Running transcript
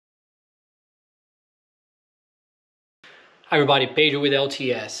Hi everybody, Pedro with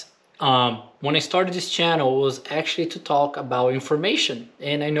LTS. When I started this channel, it was actually to talk about information,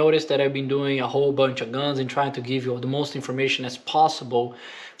 and I noticed that I've been doing a whole bunch of guns and trying to give you the most information as possible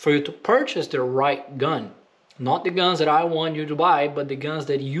for you to purchase the right gun. Not the guns that I want you to buy, but the guns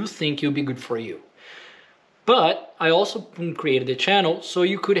that you think will be good for you. But I also created the channel so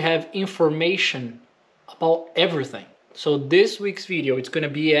you could have information about everything. So this week's video, it's going to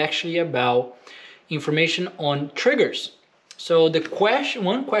be actually about information on triggers. So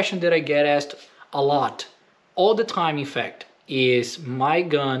one question that I get asked a lot, all the time in fact, is my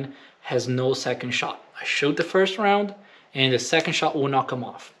gun has no second shot. I shoot the first round and the second shot will not come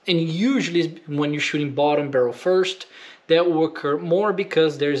off. And usually when you're shooting bottom barrel first, that will occur more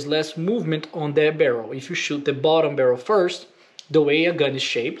because there's less movement on that barrel. If you shoot the bottom barrel first, the way a gun is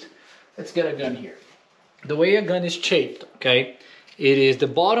shaped, let's get a gun here. The way a gun is shaped, okay, it is the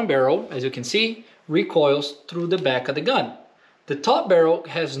bottom barrel, as you can see, recoils through the back of the gun. The top barrel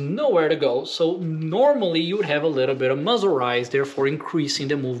has nowhere to go, so normally you would have a little bit of muzzle rise, therefore increasing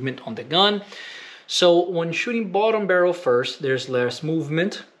the movement on the gun. So when shooting bottom barrel first, there's less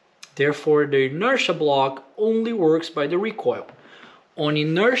movement, therefore the inertia block only works by the recoil. On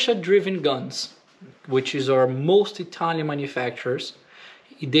inertia driven guns, which is our most Italian manufacturers,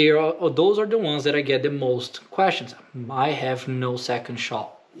 those are the ones that I get the most questions. I have no second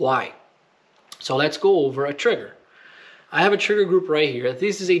shot. Why? So let's go over a trigger. I have a trigger group right here.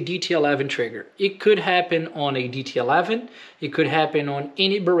 This is a DT11 trigger. It could happen on a DT11. It could happen on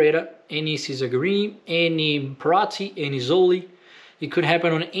any Beretta, any Cisagreen, any Perazzi, any Zoli. It could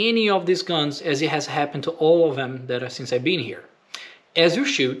happen on any of these guns, as it has happened to all of them since I've been here. As you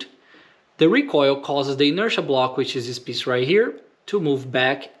shoot, the recoil causes the inertia block, which is this piece right here, to move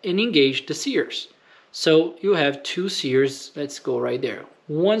back and engage the sears. So you have two sears. Let's go right there.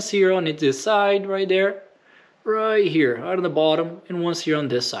 One sear on this side right there, right here out on the bottom, and one sear on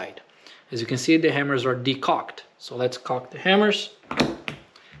this side. As you can see, the hammers are decocked. So let's cock the hammers,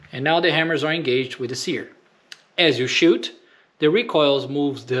 and now the hammers are engaged with the sear. As you shoot, the recoils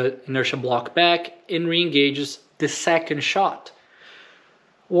moves the inertia block back and re-engages the second shot.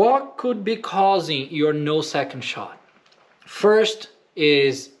 What could be causing your no second shot? First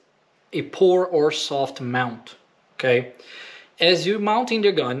is a poor or soft mount. Okay, as you're mounting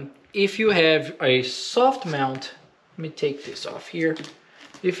the gun, if you have a soft mount, let me take this off here.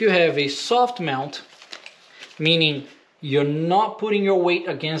 If you have a soft mount, meaning you're not putting your weight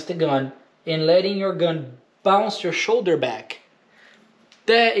against the gun and letting your gun bounce your shoulder back,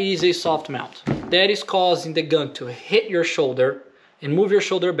 that is a soft mount. That is causing the gun to hit your shoulder and move your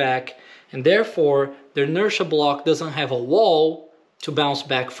shoulder back, and therefore the inertia block doesn't have a wall to bounce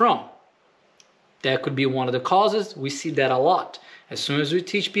back from. That could be one of the causes. We see that a lot. As soon as we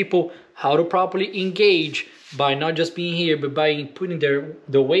teach people how to properly engage by not just being here, but by putting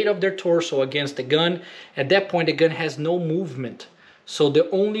the weight of their torso against the gun, at that point the gun has no movement. So the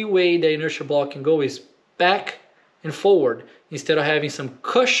only way the inertia block can go is back and forward, instead of having some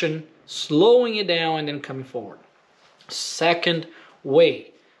cushion, slowing it down and then coming forward. Second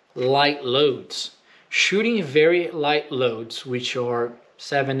way, light loads. Shooting very light loads, which are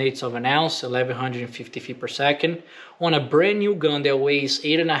 7/8 of an ounce, 1150 feet per second, on a brand new gun that weighs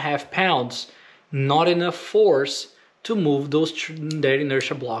 8.5 pounds, not enough force to move that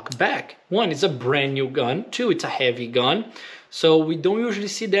inertia block back. One, it's a brand new gun. Two, it's a heavy gun. So we don't usually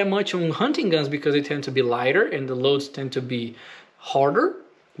see that much on hunting guns because they tend to be lighter and the loads tend to be harder.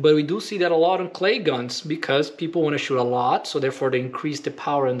 But we do see that a lot on clay guns because people want to shoot a lot, so therefore they increase the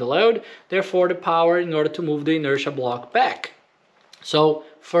power in the load, therefore the power in order to move the inertia block back. So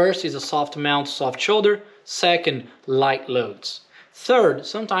first is a soft mount, soft shoulder. Second, light loads. Third,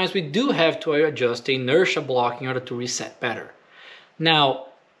 sometimes we do have to adjust the inertia block in order to reset better. Now,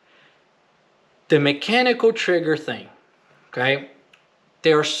 the mechanical trigger thing, okay?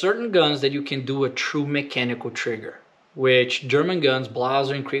 There are certain guns that you can do a true mechanical trigger, which German guns,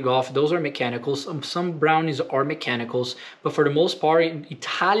 Blaser and Krieghoff, those are mechanicals. Some Brownies are mechanicals, but for the most part,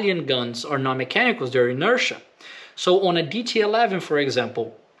 Italian guns are not mechanicals, they're inertia. So on a DT11, for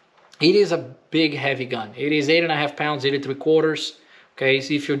example, it is a big, heavy gun. It is 8.5 pounds, 8 3/4. Okay,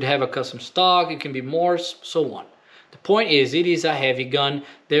 so if you have a custom stock, it can be more, so on. The point is, it is a heavy gun.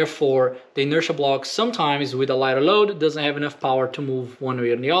 Therefore, the inertia block sometimes with a lighter load doesn't have enough power to move one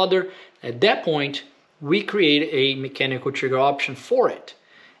way or the other. At that point, we create a mechanical trigger option for it.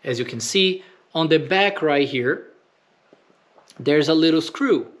 As you can see on the back right here, there's a little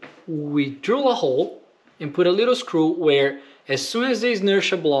screw. We drill a hole and put a little screw where as soon as the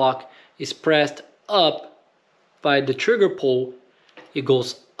inertia block is pressed up by the trigger pull, it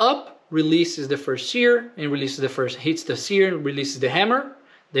goes up releases the first sear and hits the sear and releases the hammer,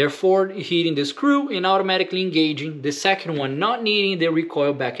 therefore hitting the screw and automatically engaging the second one, not needing the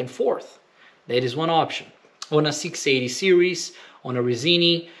recoil back and forth. That is one option. On a 680 series, on a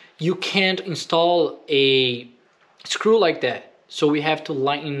Resini, you can't install a screw like that. So we have to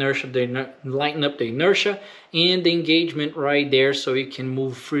lighten up the inertia and the engagement right there so it can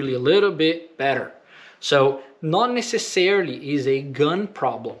move freely a little bit better. So not necessarily is a gun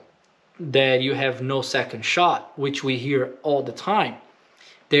problem that you have no second shot, which we hear all the time.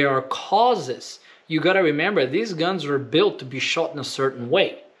 There are causes. You gotta remember, these guns were built to be shot in a certain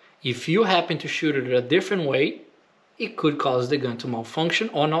way. If you happen to shoot it a different way, it could cause the gun to malfunction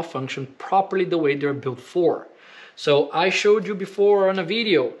or not function properly the way they're built for. So I showed you before on a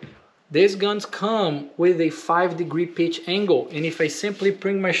video, these guns come with a 5-degree pitch angle, and if I simply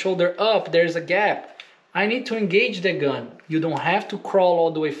bring my shoulder up, there's a gap. I need to engage the gun. You don't have to crawl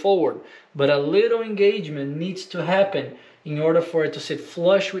all the way forward, but a little engagement needs to happen in order for it to sit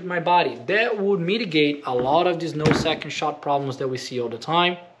flush with my body. That would mitigate a lot of these no second shot problems that we see all the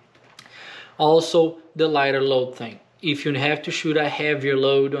time. Also, the lighter load thing. If you have to shoot a heavier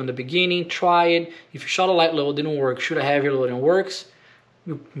load on the beginning, try it. If you shot a light load, didn't work, shoot a heavier load and it works,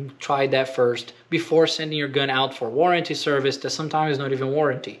 you try that first before sending your gun out for warranty service that sometimes is not even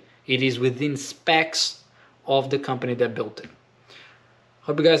warranty. It is within specs of the company that built it.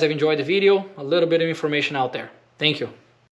 Hope you guys have enjoyed the video. A little bit of information out there. Thank you.